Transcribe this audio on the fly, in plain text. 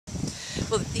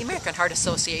Well, the American Heart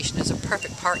Association is a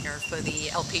perfect partner for the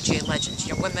LPGA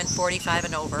Legends, women 45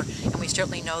 and over, and we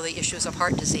certainly know the issues of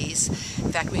heart disease.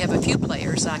 In fact, we have a few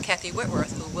players. Kathy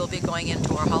Whitworth, who will be going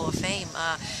into our Hall of Fame,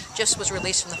 just was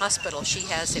released from the hospital. She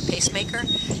has a pacemaker,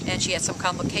 and she had some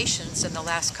complications in the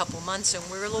last couple months, and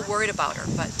we were a little worried about her.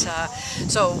 But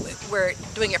so we're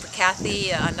doing it for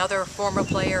Kathy. Another former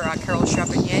player, Carol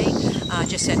Charbonnier,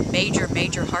 just had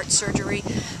major heart surgery.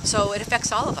 So it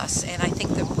affects all of us, and I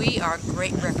think that we are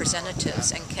great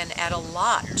representatives and can add a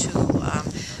lot to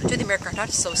the American Heart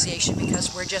Association,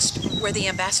 because we're the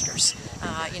ambassadors.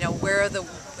 We're the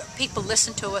people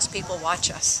listen to us, people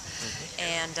watch us,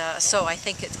 and so I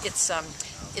think it's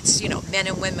men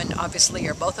and women obviously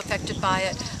are both affected by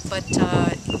it, but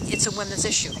it's a women's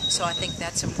issue, so I think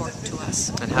that's important to us.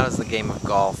 And how is the game of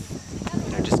golf,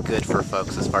 just good for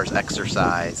folks as far as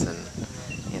exercise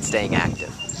and staying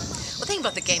active? Well, the thing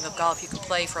about the game of golf, you can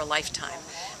play for a lifetime.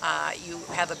 You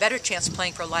have a better chance of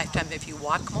playing for a lifetime if you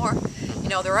walk more.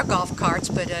 There are golf carts,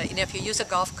 but if you use a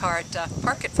golf cart,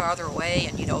 park it farther away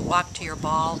and walk to your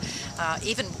ball.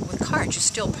 Even with carts, you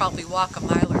still probably walk a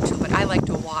mile or two, but I like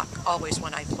to walk always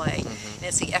when I play. And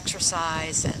it's the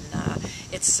exercise, and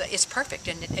it's perfect.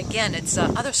 And again, it's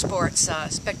other sports,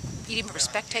 even for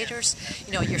spectators.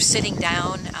 You're sitting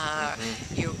down.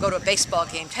 You go to a baseball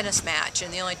game, tennis match,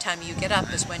 and the only time you get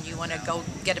up is when you want to go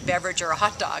get a beverage or a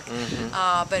hot dog.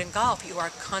 But in golf, you are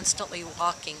constantly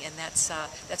walking, and that's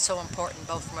so important,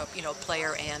 both from a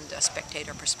player and a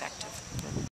spectator perspective.